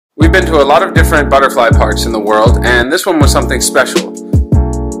We've been to a lot of different butterfly parks in the world, and this one was something special.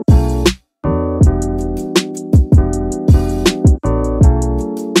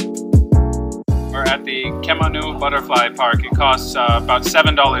 We're at the Kemuneh Butterfly Park. It costs about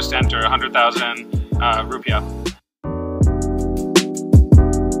 $7 to enter, 100,000 rupiah.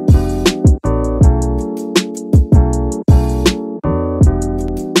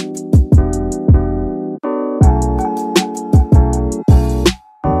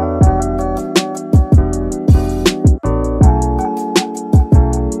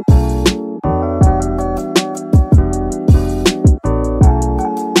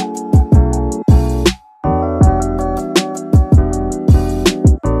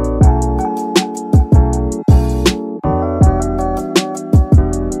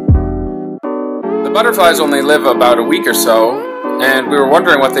 The butterflies only live about a week or so, and we were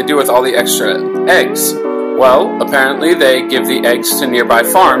wondering what they do with all the extra eggs. Well, apparently they give the eggs to nearby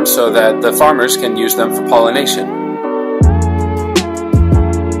farms so that the farmers can use them for pollination.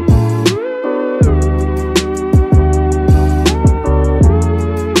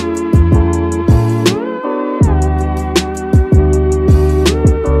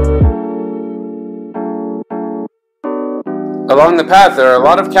 Along the path there are a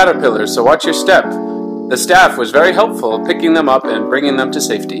lot of caterpillars, so watch your step. The staff was very helpful picking them up and bringing them to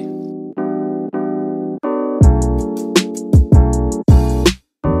safety.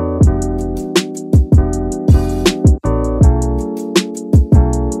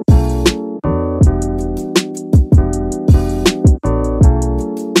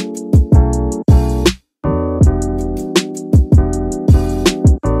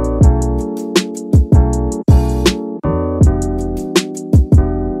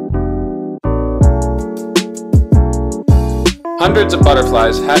 Hundreds of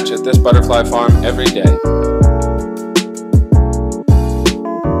butterflies hatch at this butterfly farm every day.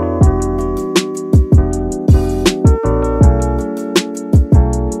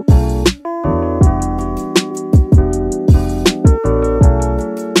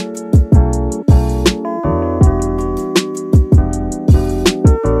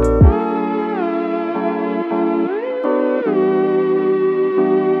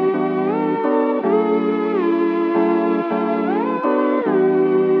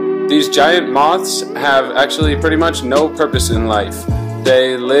 These giant moths have actually pretty much no purpose in life.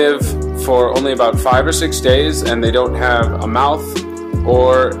 They live for only about 5 or 6 days, and they don't have a mouth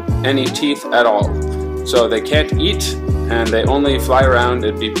or any teeth at all. So they can't eat, and they only fly around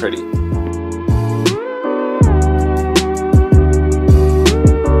and be pretty.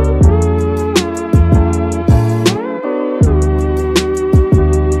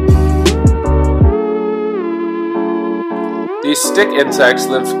 These stick insects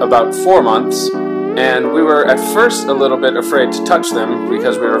live about 4 months, and we were at first a little bit afraid to touch them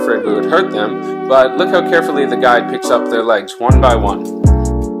because we were afraid we would hurt them, but look how carefully the guide picks up their legs one by one.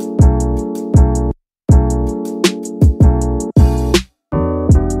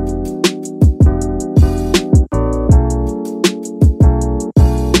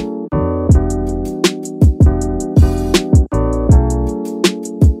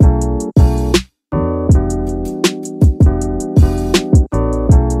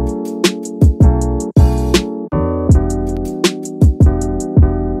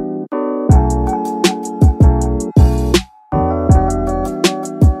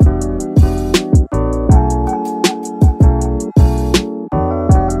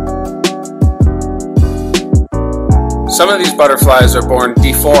 Some of these butterflies are born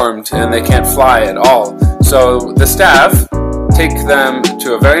deformed and they can't fly at all. So the staff take them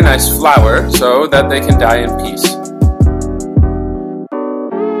to a very nice flower so that they can die in peace.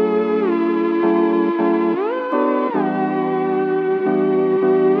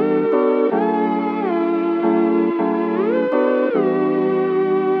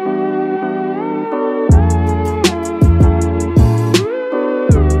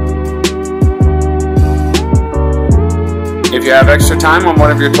 If you have extra time on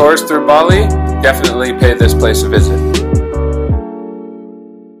one of your tours through Bali, definitely pay this place a visit.